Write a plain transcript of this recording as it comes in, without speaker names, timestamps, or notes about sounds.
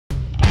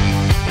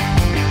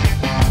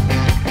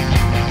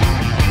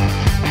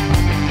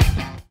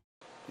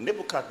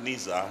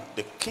Nebuchadnezzar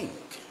the king,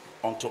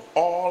 unto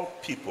all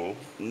people,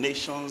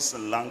 nations,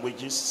 and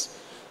languages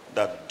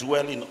that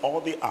dwell in all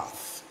the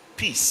earth,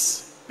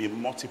 peace be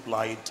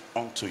multiplied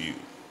unto you.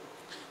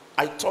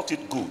 I thought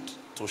it good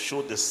to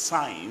show the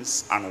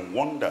signs and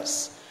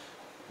wonders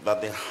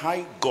that the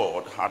high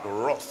God had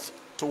wrought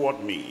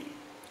toward me.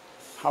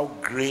 How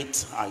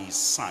great are his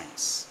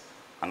signs,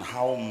 and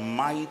how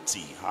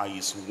mighty are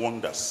his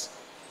wonders.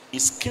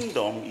 His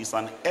kingdom is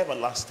an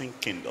everlasting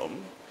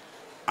kingdom,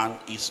 and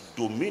his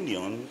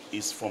dominion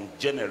is from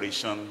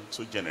generation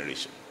to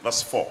generation.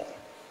 Verse 4.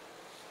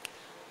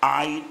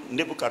 I,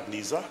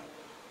 Nebuchadnezzar,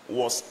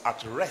 was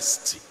at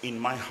rest in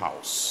my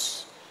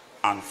house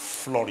and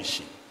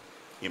flourishing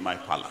in my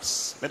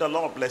palace. May the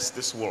Lord bless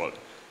this word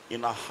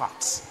in our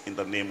hearts in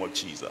the name of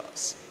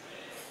Jesus.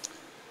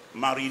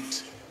 Married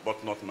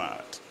but not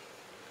married.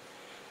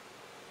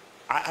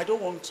 I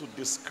don't want to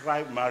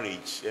describe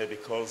marriage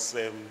because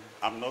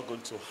I'm not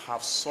going to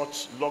have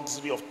such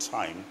luxury of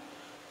time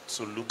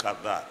to look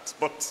at that.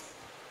 But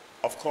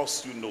of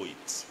course you know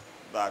it,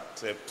 that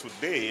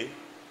today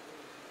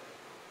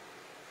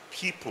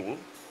people,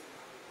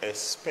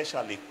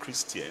 especially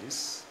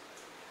Christians,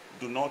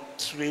 do not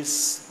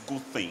trace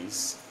good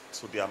things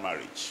to their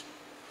marriage.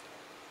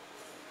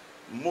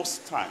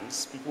 Most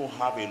times people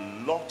have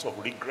a lot of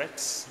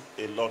regrets,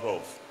 a lot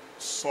of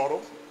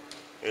sorrow,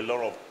 a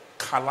lot of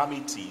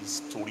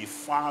calamities to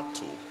refer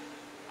to,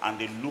 and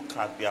they look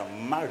at their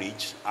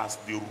marriage as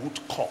the root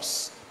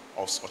cause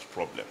of such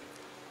problem.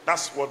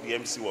 That's what the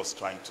MC was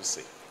trying to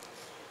say.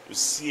 You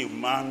see a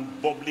man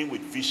bubbling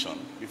with vision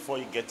before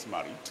he gets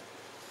married,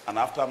 and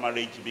after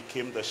marriage he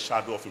became the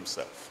shadow of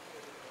himself.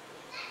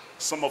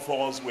 Some of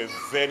us were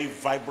very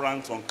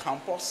vibrant on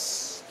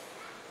campus.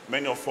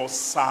 Many of us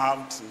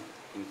served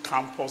in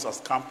campus as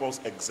campus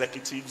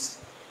executives,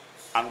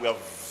 and we are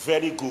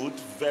very good,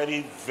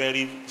 very,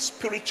 very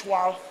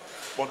spiritual.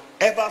 But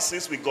ever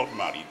since we got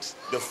married,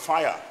 the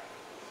fire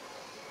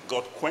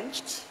got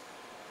quenched,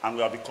 and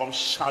we have become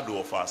shadow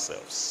of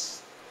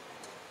ourselves.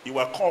 You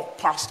were called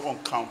pastor on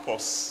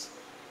campus,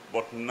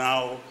 but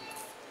now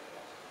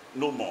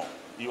no more.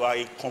 You are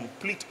a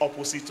complete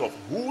opposite of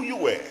who you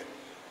were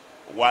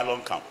while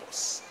on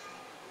campus.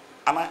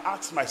 And I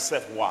asked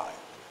myself why.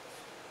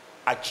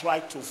 I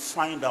tried to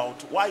find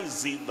out why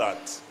is it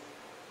that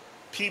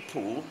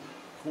people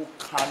who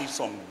carry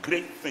some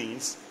great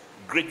things,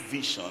 great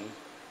vision,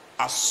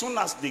 as soon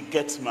as they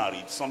get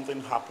married,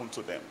 something happened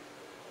to them.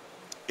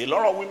 A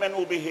lot of women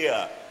will be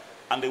here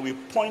and they will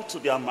point to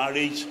their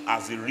marriage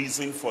as the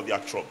reason for their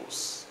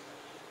troubles.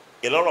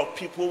 A lot of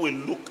people will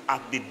look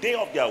at the day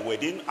of their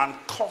wedding and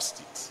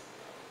curse it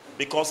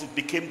because it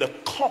became the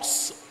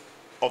cause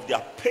of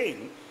their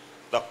pain,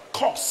 the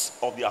cause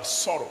of their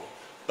sorrow,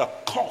 the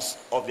cause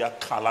of their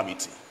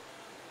calamity.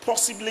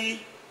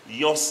 Possibly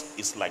yours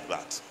is like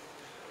that.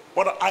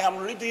 But I am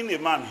reading a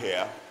man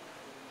here.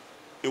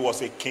 He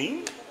was a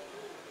king,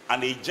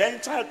 and a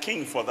Gentile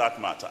king for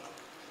that matter.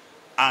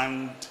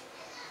 And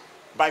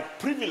by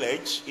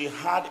privilege, he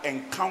had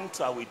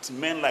encounter with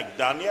men like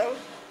Daniel,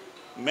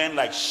 men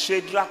like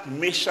Shadrach,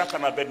 Meshach,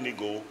 and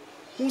Abednego,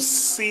 who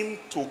seemed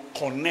to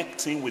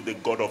connect him with the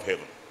God of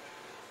heaven.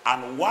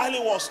 And while he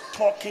was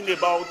talking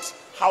about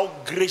how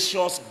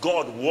gracious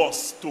God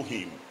was to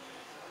him,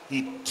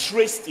 he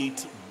traced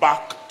it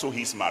back to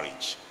his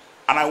marriage.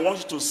 And I want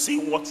you to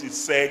see what he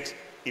said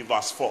in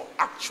verse 4.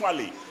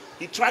 Actually,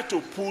 he tried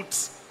to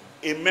put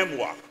a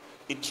memoir.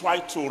 He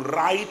tried to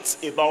write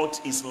about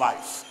his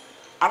life.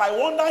 And I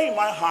wonder in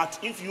my heart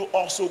if you're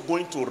also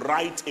going to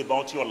write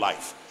about your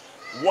life.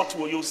 What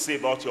will you say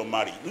about your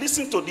marriage?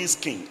 Listen to this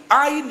king.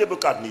 I,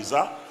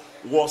 Nebuchadnezzar,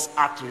 was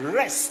at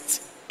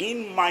rest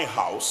in my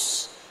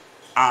house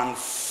and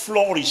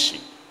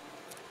flourishing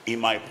in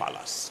my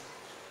palace.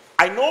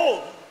 I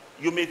know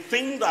you may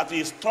think that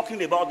he's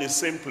talking about the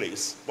same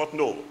place, but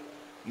no.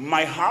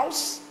 My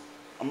house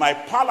and my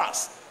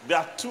palace, they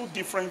are two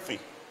different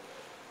things.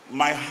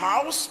 My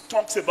house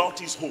talks about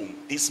his home,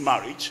 his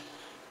marriage.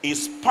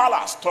 His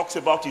palace talks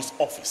about his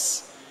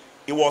office.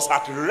 He was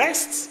at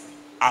rest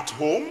at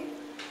home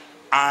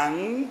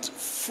and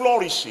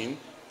flourishing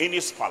in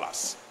his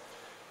palace.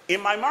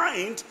 In my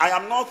mind, I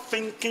am not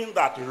thinking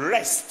that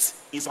rest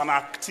is an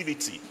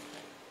activity.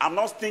 I'm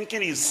not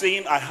thinking he's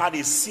saying I had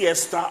a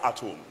siesta at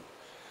home.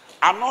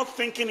 I'm not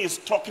thinking he's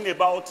talking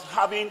about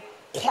having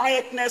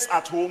quietness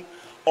at home,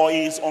 or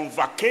he's on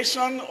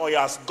vacation, or he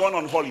has gone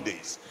on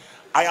holidays.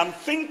 I am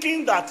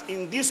thinking that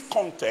in this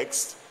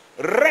context,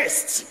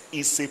 rest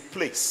is a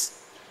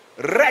place.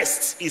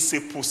 Rest is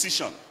a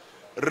position.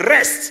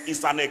 Rest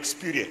is an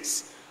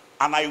experience.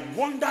 And I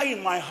wonder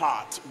in my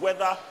heart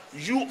whether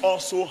you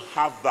also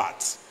have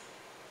that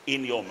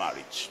in your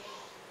marriage.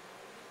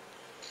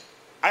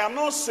 I am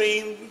not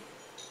saying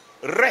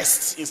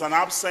rest is an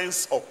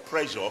absence of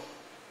pressure,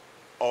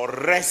 or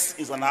rest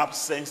is an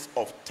absence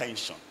of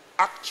tension.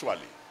 Actually,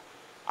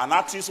 an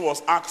artist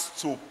was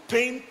asked to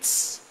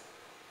paint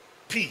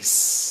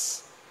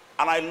peace,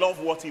 and I love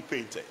what he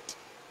painted.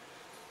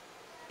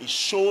 He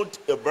showed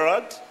a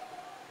bird,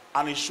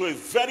 and he showed a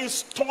very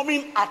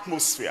storming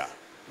atmosphere.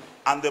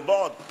 and the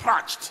bird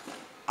perched,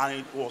 and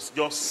it was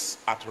just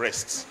at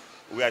rest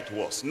where it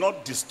was,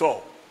 not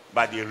disturbed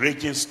by the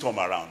raging storm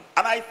around.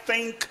 And I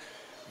think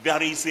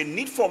there is a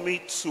need for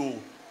me to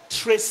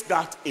trace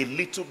that a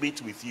little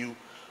bit with you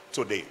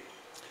today.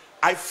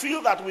 I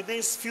feel that with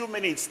these few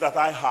minutes that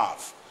I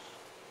have,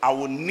 I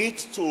will need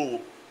to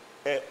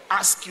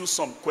ask you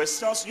some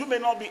questions. You may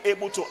not be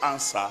able to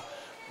answer,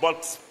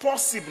 but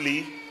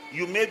possibly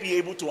you may be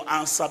able to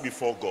answer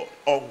before God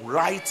or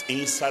right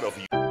inside of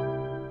you.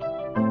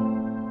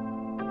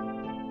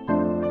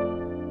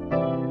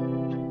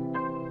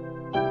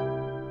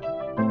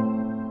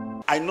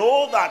 I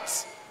know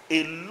that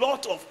a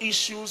lot of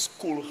issues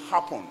could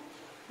happen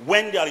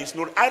when there is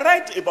no. I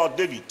read about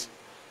David.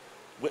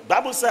 The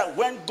Bible said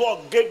when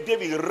God gave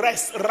David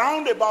rest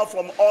round about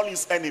from all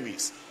his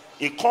enemies,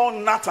 he called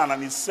Nathan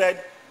and he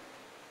said,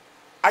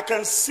 I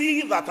can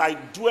see that I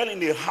dwell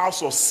in a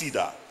house of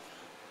cedar,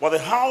 but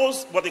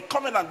the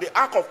covenant, the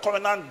ark of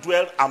covenant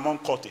dwell among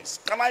curtains.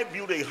 Can I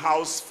build a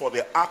house for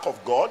the ark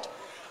of God?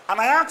 And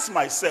I asked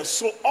myself,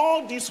 so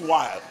all this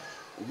while,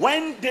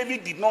 when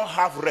David did not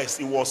have rest,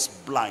 he was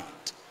blind.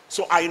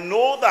 So I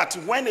know that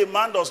when a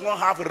man does not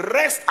have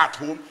rest at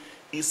home,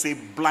 he's a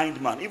blind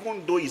man,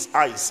 even though his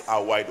eyes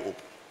are wide open.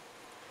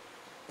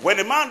 When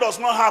a man does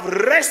not have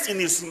rest in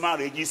his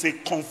marriage, he's a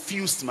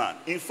confused man.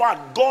 In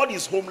fact, God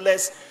is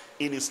homeless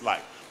in his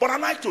life. But I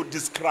like to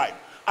describe,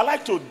 I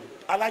like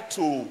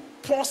to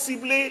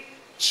possibly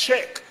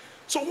check.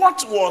 So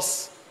what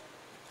was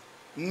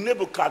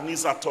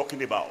Nebuchadnezzar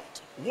talking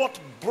about? What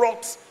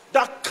brought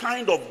that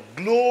kind of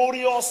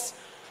glorious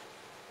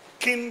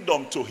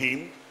kingdom to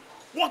him?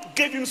 What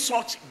gave him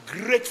such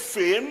great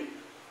fame?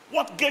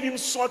 What gave him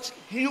such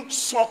huge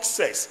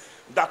success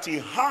that he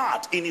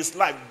had in his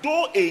life?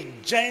 Though a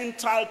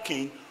Gentile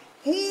king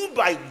who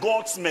by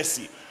God's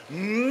mercy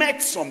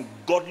met some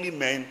godly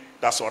men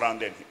that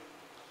surrounded him.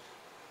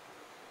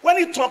 When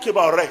he talked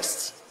about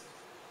rest,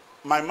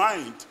 my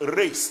mind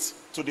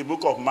raced to the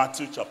book of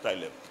Matthew chapter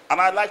 11. And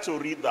I'd like to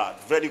read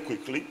that very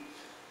quickly.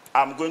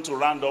 I'm going to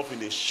round up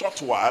in a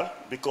short while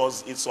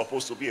because it's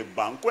supposed to be a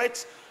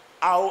banquet.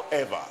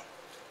 However,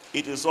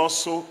 it is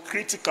also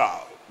critical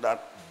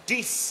that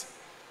this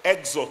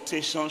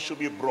exhortation should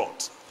be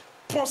brought.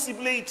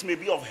 Possibly it may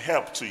be of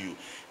help to you.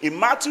 In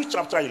Matthew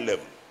chapter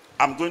 11,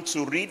 I'm going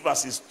to read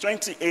verses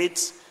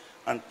 28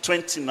 and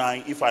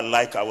 29. If I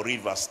like, I will read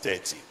verse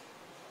 30.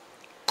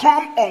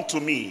 Come unto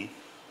me,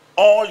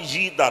 all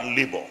ye that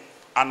labor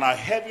and are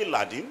heavy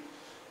laden,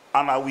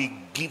 and I will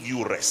give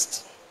you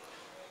rest.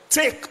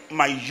 Take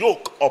my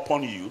yoke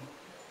upon you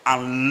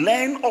and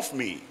learn of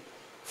me,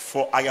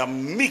 for I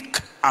am meek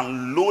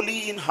and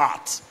lowly in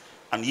heart,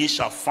 and ye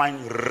shall find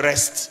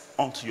rest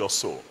unto your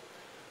soul.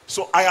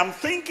 So I am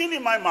thinking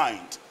in my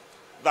mind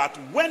that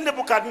when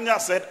Nebuchadnezzar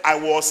said I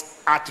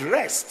was at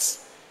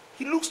rest,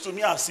 he looks to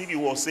me as if he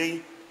was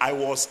saying I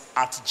was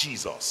at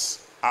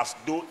Jesus, as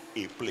though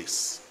a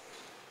place.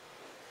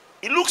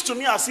 It looks to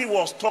me as if he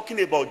was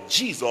talking about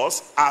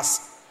Jesus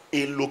as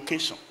a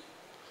location,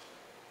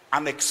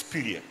 an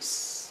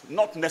experience,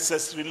 not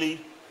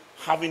necessarily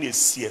having a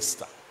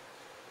siesta.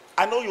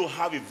 I know you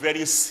have a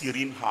very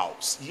serene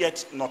house,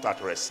 yet not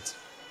at rest.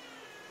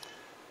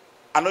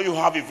 I know you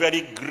have a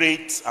very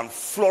great and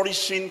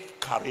flourishing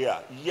career,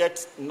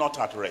 yet not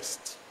at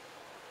rest.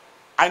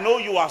 I know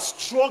you are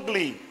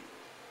struggling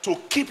to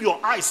keep your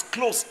eyes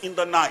closed in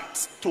the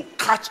night, to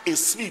catch a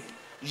sleep,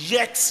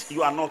 yet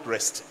you are not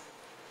resting.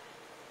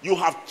 You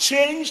have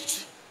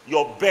changed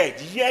your bed,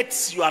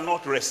 yet you are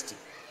not resting.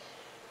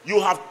 You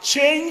have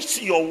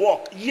changed your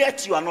work,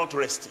 yet you are not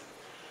resting.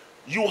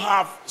 You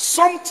have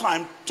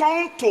sometimes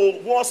turned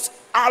towards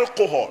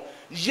alcohol,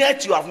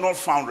 yet you have not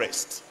found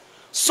rest.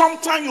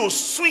 Sometimes you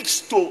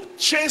switch to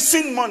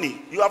chasing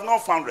money, you have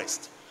not found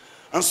rest.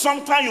 And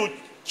sometimes you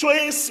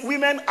chase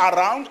women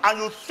around and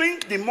you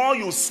think the more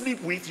you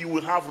sleep with, you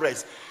will have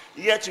rest.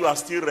 Yet you are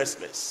still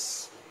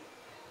restless.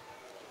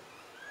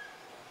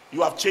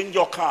 You have changed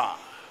your car.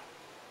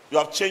 You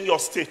have changed your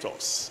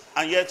status.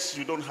 And yet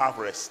you don't have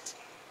rest.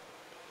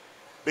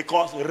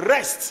 Because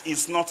rest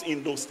is not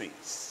in those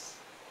things.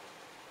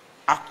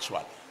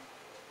 Actually.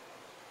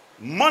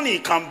 Money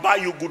can buy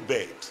you good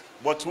bed,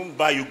 but won't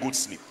buy you good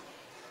sleep.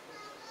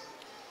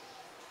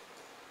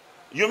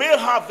 You may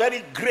have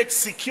very great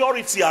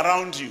security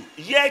around you,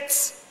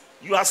 yet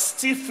you are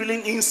still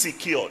feeling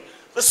insecure.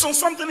 So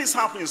something is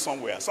happening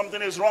somewhere.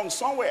 Something is wrong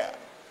somewhere.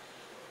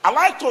 I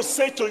like to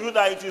say to you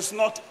that it is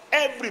not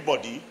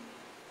everybody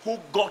who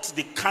got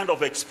the kind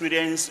of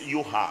experience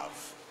you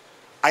have.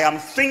 I am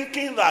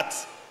thinking that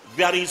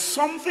there is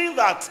something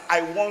that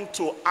I want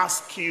to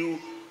ask you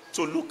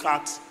to look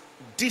at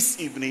this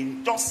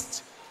evening.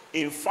 Just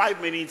in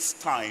 5 minutes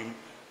time,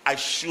 I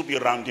should be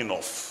rounding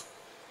off.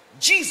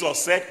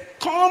 Jesus said,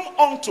 come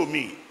unto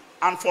me.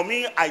 And for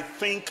me, I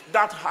think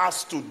that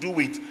has to do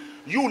with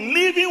you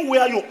living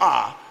where you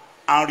are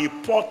and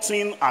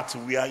reporting at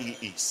where he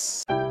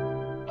is.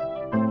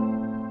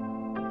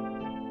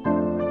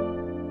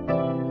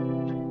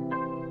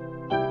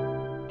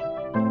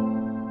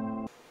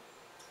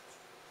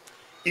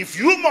 if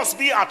you must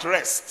be at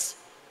rest,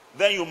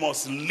 then you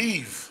must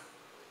leave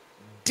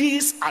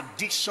this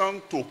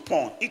addiction to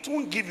porn. It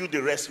won't give you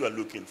the rest you are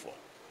looking for.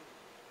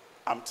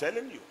 I'm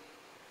telling you.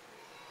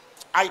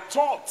 I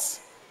thought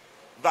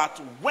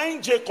that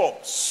when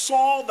Jacob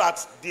saw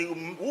that the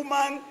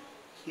woman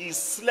he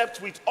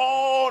slept with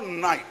all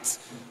night,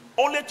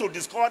 only to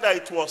discover that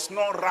it was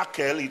not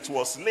Rachel, it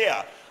was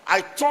Leah,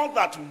 I thought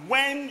that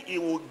when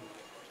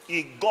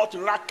he got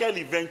Rachel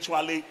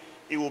eventually,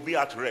 he will be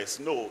at rest.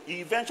 No,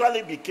 he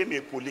eventually became a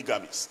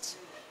polygamist.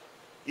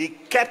 He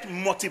kept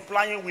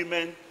multiplying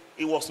women.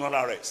 He was not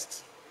at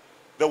rest.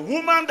 The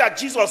woman that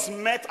Jesus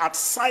met at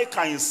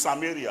Sychar in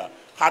Samaria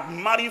had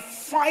married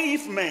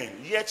 5 men,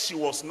 yet she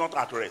was not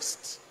at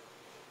rest.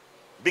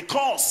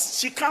 Because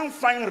she can't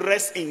find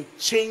rest in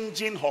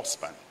changing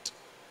husband.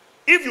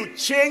 If you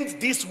change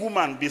this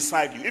woman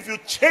beside you, if you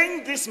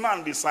change this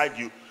man beside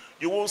you,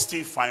 you will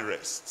still find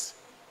rest.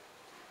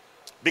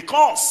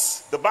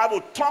 Because the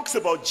Bible talks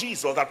about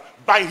Jesus, that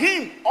by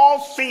him all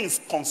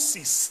things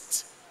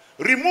consist.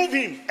 Remove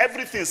him,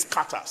 everything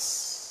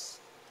scatters.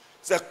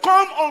 Say,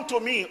 come unto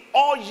me,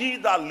 all ye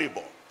that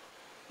labor.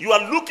 You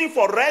are looking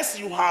for rest,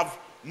 you have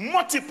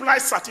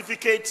multiplied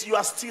certificates, you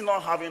are still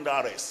not having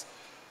that rest.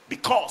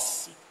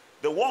 Because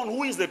the one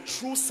who is the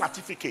true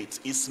certificate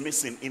is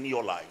missing in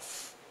your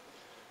life.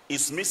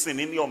 Is missing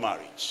in your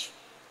marriage.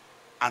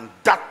 And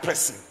that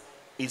person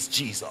is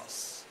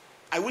Jesus.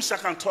 I wish I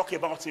can talk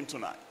about him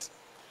tonight.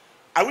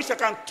 I wish I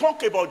can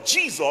talk about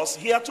Jesus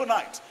here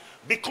tonight.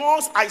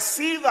 Because I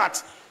see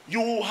that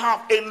you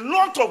have a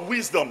lot of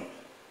wisdom.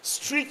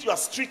 You are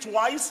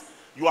streetwise.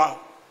 You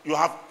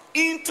have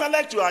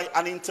intellect. You are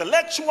an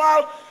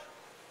intellectual.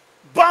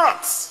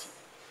 But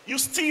you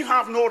still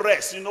have no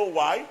rest. You know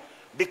why?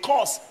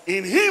 Because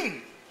in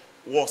him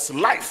was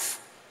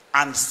life,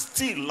 and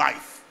still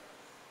life.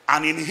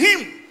 And in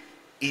him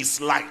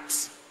is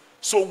light.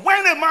 So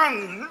when a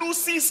man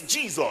loses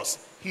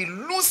Jesus, he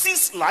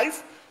loses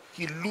life,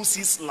 he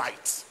loses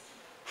light.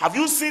 Have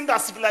you seen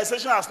that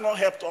civilization has not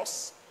helped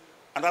us?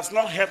 And has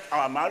not helped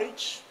our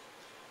marriage?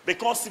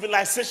 Because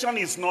civilization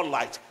is not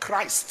light.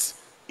 Christ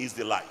is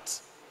the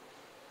light.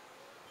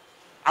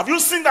 Have you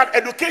seen that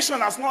education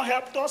has not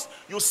helped us?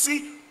 You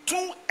see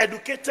 2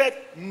 educated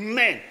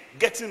men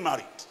getting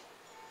married.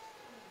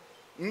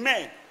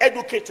 Men,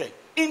 educated,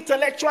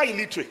 intellectual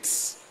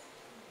illiterates.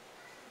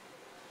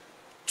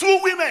 2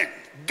 women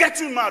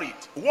getting married.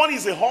 One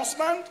is a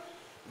husband,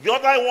 the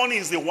other one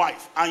is a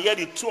wife, and yet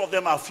the 2 of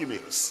them are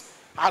females.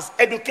 Has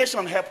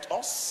education helped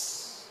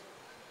us?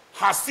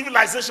 Has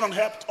civilization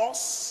helped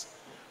us?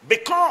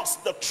 Because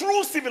the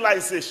true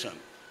civilization,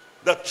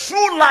 the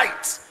true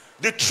light,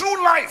 the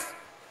true life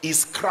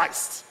is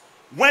Christ.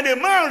 When a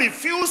man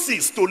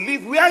refuses to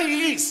live where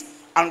he is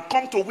and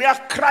come to where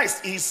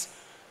Christ is,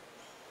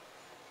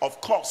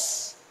 of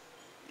course,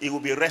 he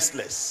will be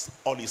restless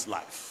all his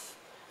life.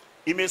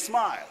 He may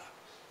smile.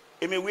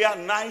 He may wear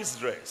nice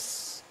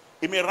dress.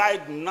 He may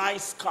ride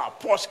nice car,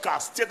 Porsche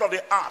car, state of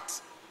the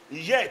art.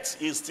 Yet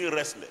he is still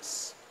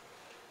restless.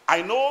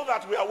 I know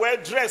that we are well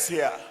dressed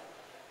here,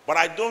 but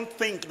I don't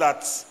think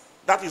that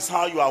that is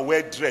how you are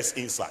well dressed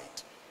inside.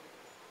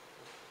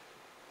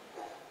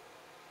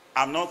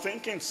 I'm not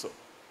thinking so.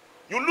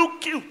 You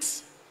look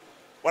cute,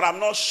 but I'm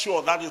not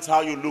sure that is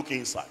how you look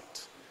inside.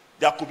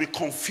 There could be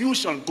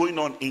confusion going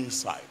on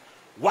inside.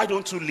 Why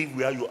don't you live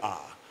where you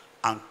are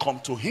and come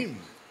to him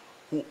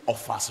who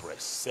offers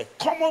rest? Say,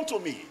 come unto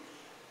me,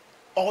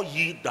 all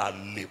ye that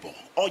labor,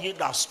 all ye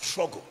that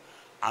struggle,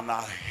 and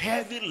are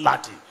heavy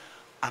laden,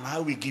 and I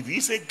will give you.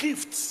 It's a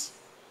gift.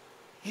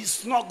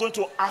 He's not going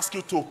to ask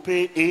you to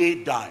pay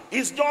a dime.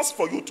 It's just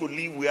for you to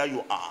live where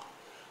you are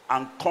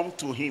and come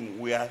to him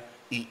where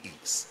he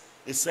is.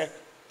 He said,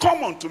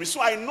 come unto me.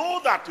 So I know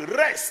that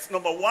rest,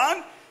 number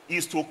 1,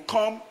 is to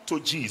come to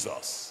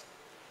Jesus.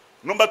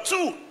 Number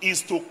 2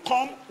 is to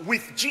come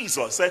with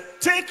Jesus. Say,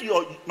 take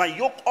my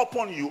yoke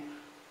upon you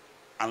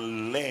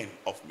and learn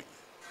of me.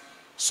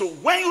 So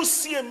when you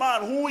see a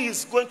man who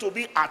is going to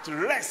be at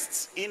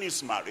rest in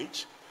his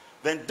marriage,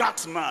 then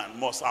that man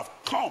must have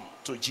come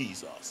to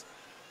Jesus.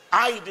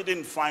 I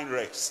didn't find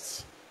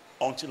rest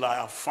until I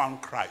have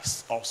found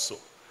Christ also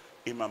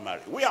in my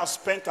marriage. We have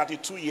spent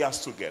 32 years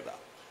together,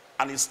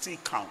 and it's still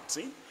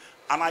counting.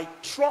 And I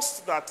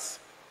trust that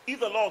if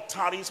the Lord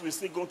tarries, we're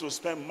still going to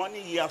spend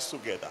many years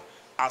together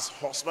as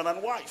husband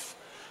and wife.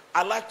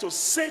 I like to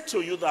say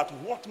to you that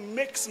what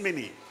makes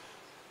meaning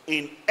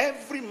in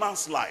every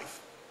man's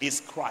life is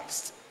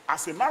Christ.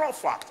 As a matter of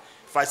fact,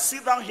 if I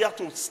sit down here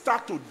to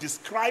start to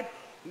describe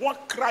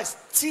what Christ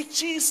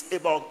teaches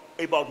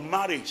about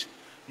marriage,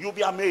 you'll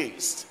be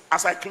amazed.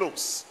 As I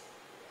close,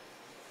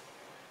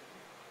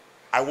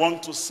 I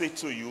want to say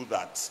to you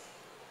that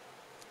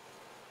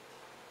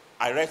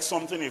I read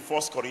something in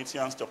 1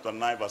 Corinthians chapter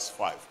 9 verse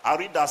 5. I'll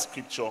read that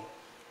scripture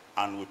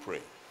and we pray.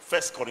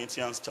 1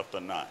 Corinthians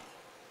chapter 9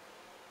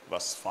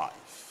 verse 5.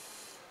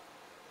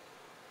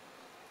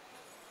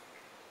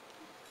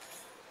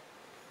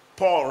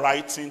 Paul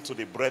writing to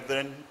the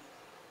brethren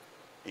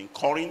in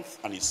Corinth,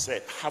 and he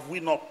said, have we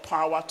not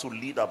power to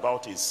lead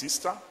about a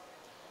sister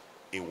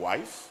a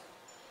wife,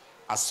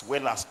 as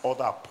well as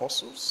other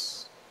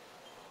apostles,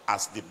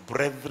 as the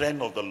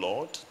brethren of the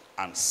Lord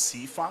and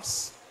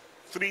Cephas.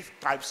 Three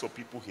types of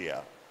people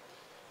here.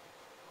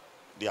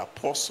 The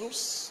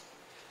apostles,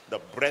 the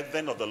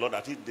brethren of the Lord,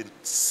 that is the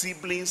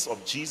siblings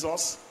of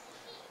Jesus,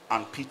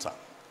 and Peter.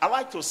 I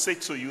like to say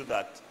to you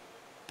that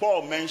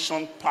Paul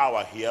mentioned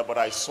power here, but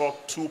I saw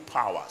two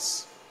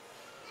powers.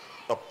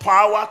 The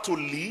power to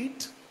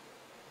lead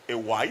a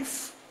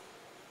wife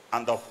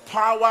and the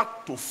power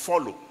to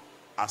follow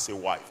as a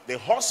wife. The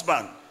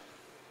husband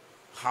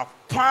has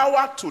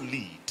power to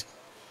lead.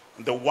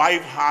 The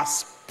wife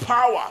has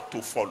power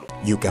to follow.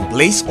 You can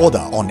place order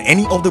on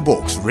any of the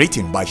books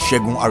written by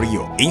Segun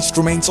Ariyo.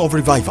 Instruments of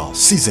Revival,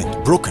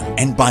 Seasoned, Broken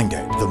and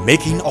Binded. The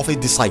Making of a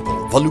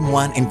Disciple, Volume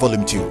 1 and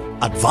Volume 2.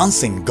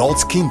 Advancing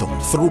God's Kingdom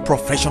through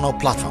professional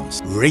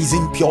platforms.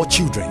 Raising Pure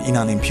Children in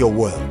an Impure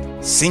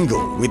World.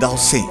 Single Without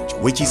Singe,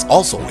 which is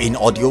also in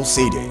audio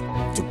CD.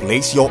 To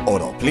place your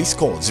order, please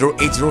call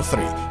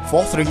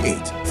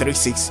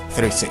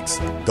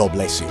 0803-438-3636. God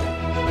bless you.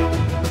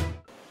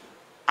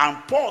 And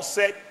Paul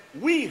said,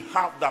 we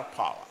have that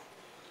power.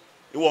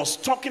 He was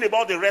talking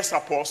about the rest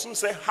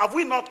apostles. He said, have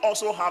we not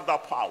also have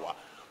that power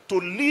to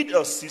lead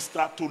a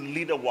sister, to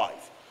lead a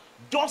wife?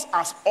 Just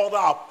as other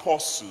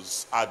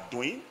apostles are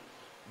doing,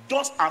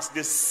 just as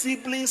the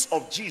siblings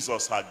of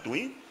Jesus are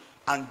doing,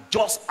 and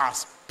just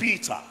as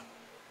Peter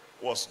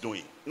was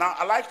doing. Now,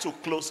 I like to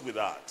close with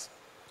that.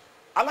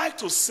 I like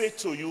to say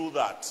to you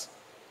that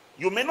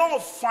you may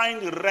not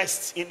find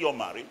rest in your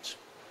marriage.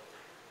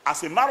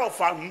 As a matter of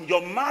fact,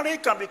 your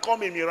marriage can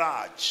become a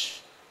mirage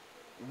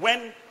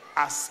when,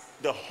 as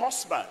the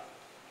husband,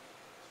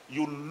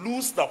 you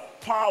lose the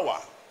power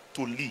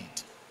to lead.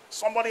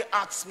 Somebody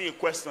asked me a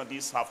question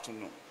this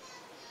afternoon,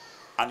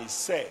 and he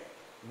said,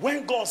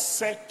 when God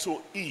said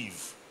to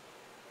Eve,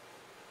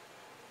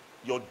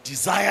 your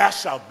desire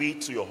shall be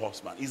to your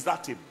husband, is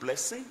that a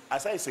blessing? I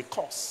said it's a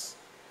curse.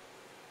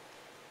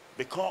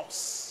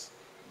 Because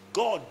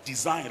God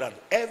designed that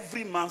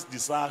every man's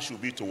desire should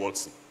be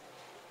towards him.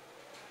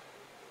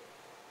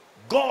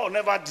 God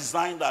never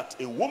designed that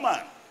a woman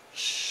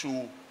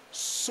should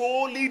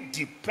solely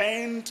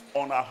depend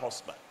on her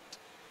husband.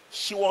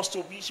 She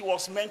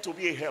was meant to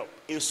be a help,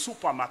 a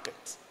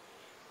supermarket.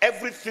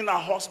 Everything her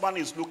husband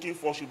is looking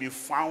for should be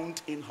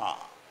found in her.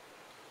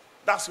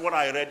 That's what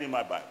I read in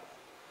my Bible.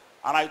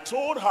 And I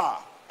told her,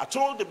 I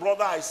told the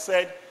brother, I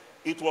said,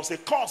 it was a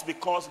curse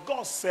because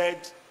God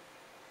said,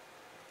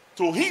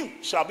 to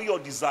him shall be your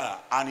desire,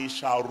 and he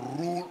shall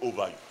rule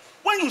over you.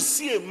 When you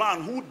see a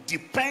man who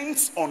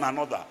depends on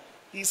another,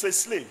 he's a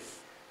slave.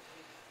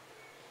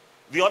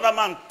 The other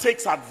man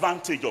takes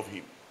advantage of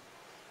him.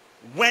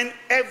 When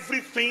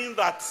everything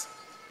that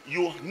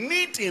you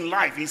need in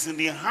life is in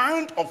the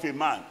hand of a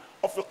man,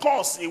 of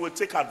course, he will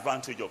take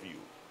advantage of you.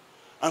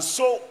 And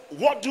so,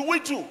 what do?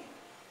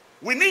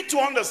 We need to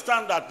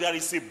understand that there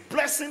is a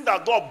blessing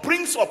that God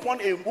brings upon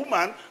a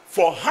woman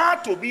for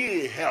her to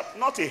be a help,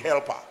 not a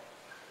helper.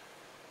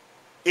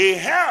 A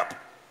help.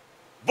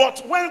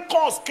 But when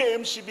cause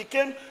came, she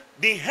became,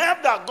 the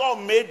help that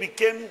God made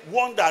became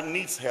one that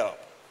needs help.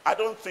 I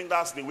don't think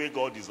that's the way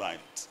God designed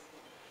it.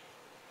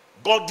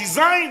 God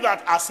designed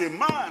that as a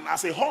man,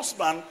 as a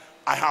husband,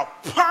 I have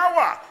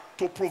power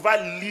to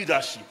provide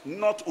leadership,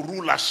 not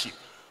rulership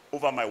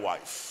over my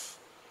wife.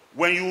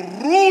 When you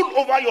rule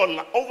over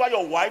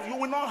your wife, you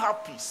will not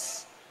have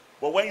peace.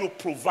 But when you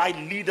provide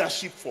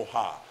leadership for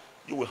her,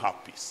 you will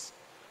have peace.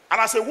 And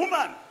as a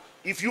woman,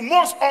 if you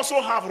must also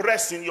have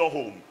rest in your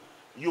home,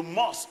 you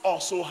must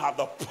also have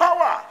the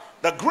power,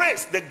 the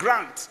grace, the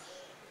grant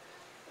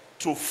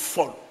to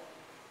follow.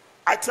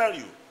 I tell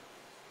you,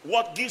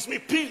 what gives me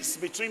peace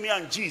between me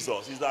and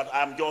Jesus is that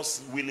I'm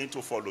just willing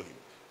to follow him.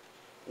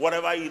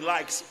 Whatever he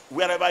likes,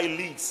 wherever he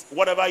leads,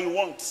 whatever he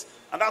wants.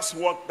 And that's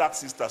what that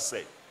sister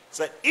said.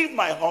 Said, if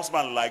my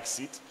husband likes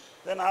it,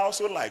 then I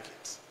also like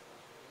it.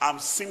 I'm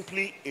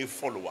simply a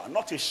follower,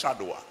 not a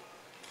shadower.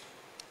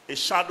 A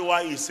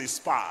shadower is a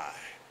spy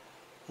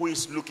who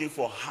is looking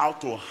for how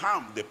to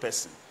harm the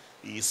person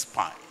he is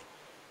spying.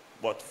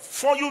 But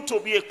for you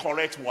to be a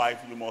correct wife,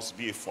 you must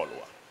be a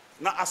follower.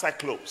 Now, as I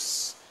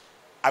close,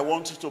 I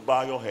want you to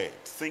bow your head.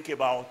 Think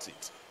about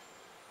it.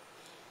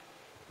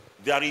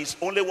 There is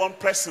only one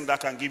person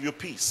that can give you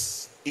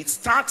peace. It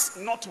starts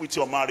not with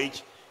your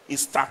marriage, it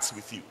starts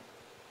with you.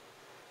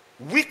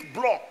 Weak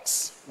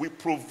blocks will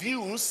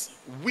produce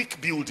weak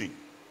building.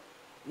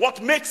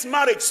 What makes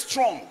marriage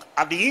strong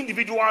are the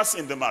individuals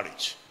in the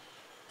marriage.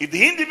 If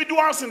the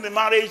individuals in the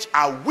marriage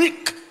are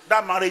weak,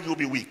 that marriage will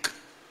be weak.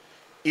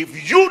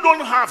 If you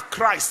don't have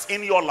Christ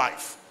in your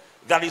life,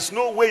 there is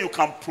no way you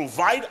can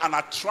provide and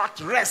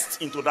attract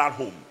rest into that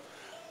home.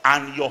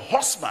 And your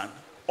husband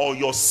or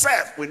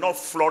yourself will not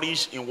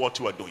flourish in what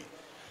you are doing.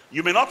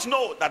 You may not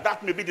know that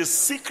that may be the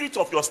secret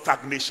of your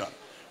stagnation,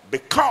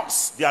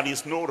 because there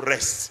is no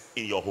rest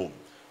in your home.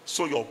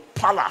 So your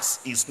palace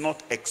is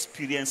not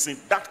experiencing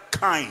that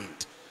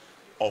kind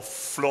of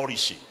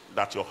flourishing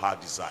that your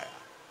heart desires.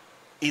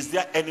 Is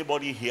there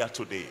anybody here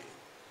today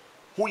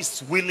who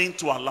is willing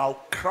to allow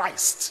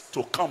Christ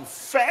to come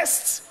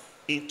first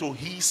into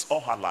his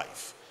or her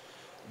life.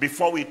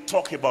 Before we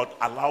talk about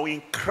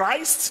allowing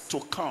Christ to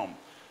come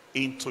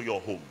into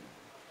your home.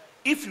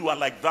 If you are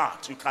like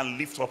that, you can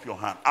lift up your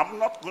hand. I'm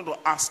not going to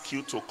ask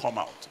you to come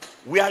out.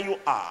 Where you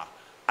are,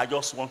 I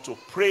just want to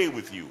pray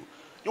with you.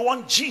 You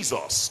want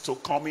Jesus to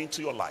come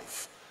into your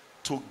life,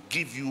 to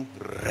give you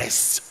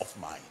rest of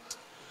mind,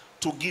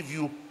 to give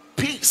you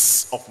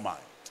peace of mind,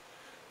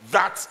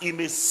 that he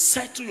may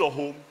settle your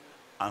home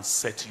and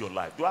settle your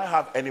life. Do I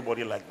have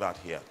anybody like that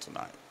here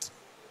tonight?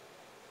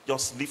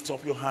 Just lift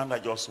up your hand. I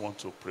just want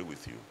to pray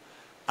with you.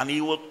 And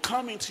he will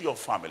come into your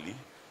family.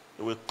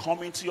 He will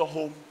come into your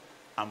home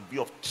and be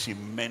of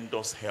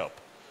tremendous help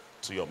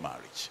to your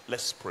marriage.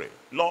 Let's pray.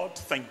 Lord,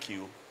 thank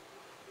you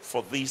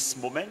for this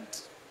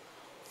moment.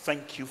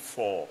 Thank you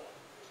for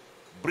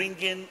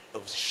bringing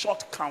a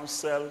short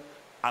counsel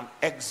and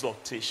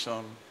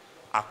exhortation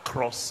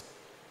across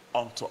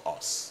unto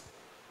us.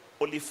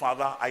 Holy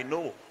Father, I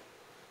know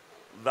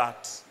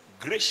that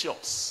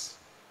gracious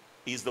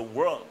is the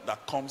word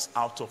that comes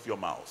out of your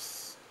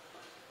mouth.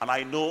 And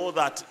I know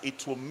that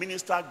it will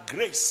minister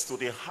grace to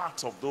the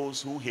heart of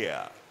those who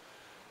hear.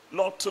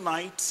 Lord,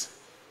 tonight,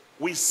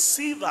 we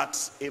see that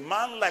a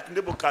man like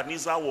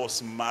Nebuchadnezzar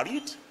was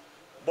married,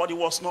 but he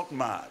was not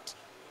mad.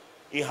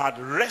 He had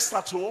rest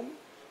at home,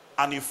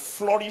 and he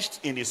flourished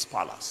in his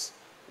palace.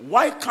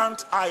 Why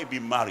can't I be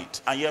married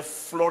and yet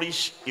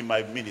flourish in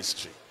my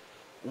ministry?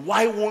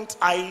 Why won't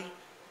I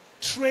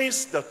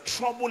trace the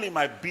trouble in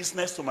my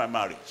business to my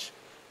marriage?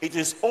 It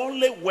is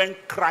only when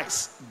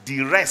Christ,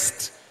 the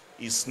rest,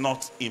 is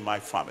not in my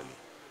family.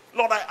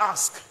 Lord, I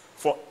ask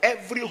for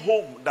every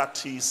home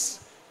that is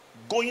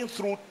going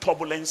through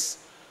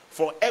turbulence,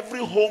 for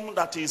every home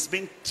that is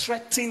being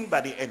threatened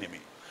by the enemy,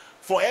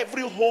 for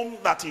every home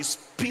that is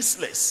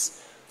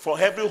peaceless, for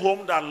every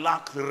home that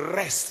lacks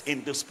rest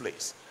in this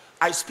place.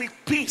 I speak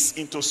peace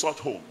into such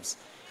homes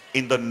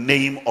in the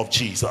name of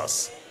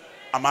Jesus.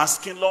 I'm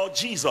asking, Lord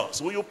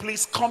Jesus, will you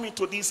please come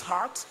into these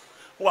hearts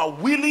who are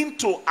willing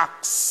to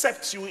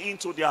accept you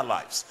into their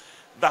lives,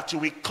 that you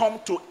will come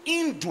to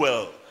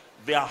indwell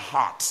their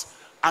hearts,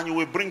 and you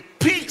will bring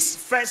peace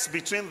first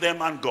between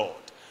them and God,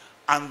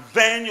 and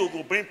then you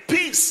will bring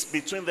peace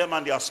between them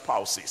and their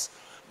spouses,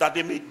 that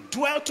they may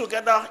dwell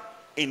together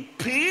in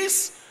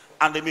peace,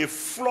 and they may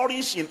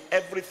flourish in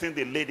everything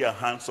they lay their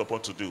hands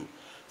upon to do.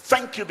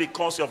 Thank you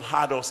because you have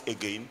heard us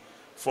again,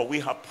 for we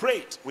have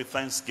prayed with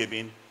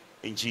thanksgiving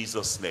in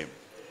Jesus' name.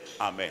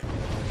 Amen.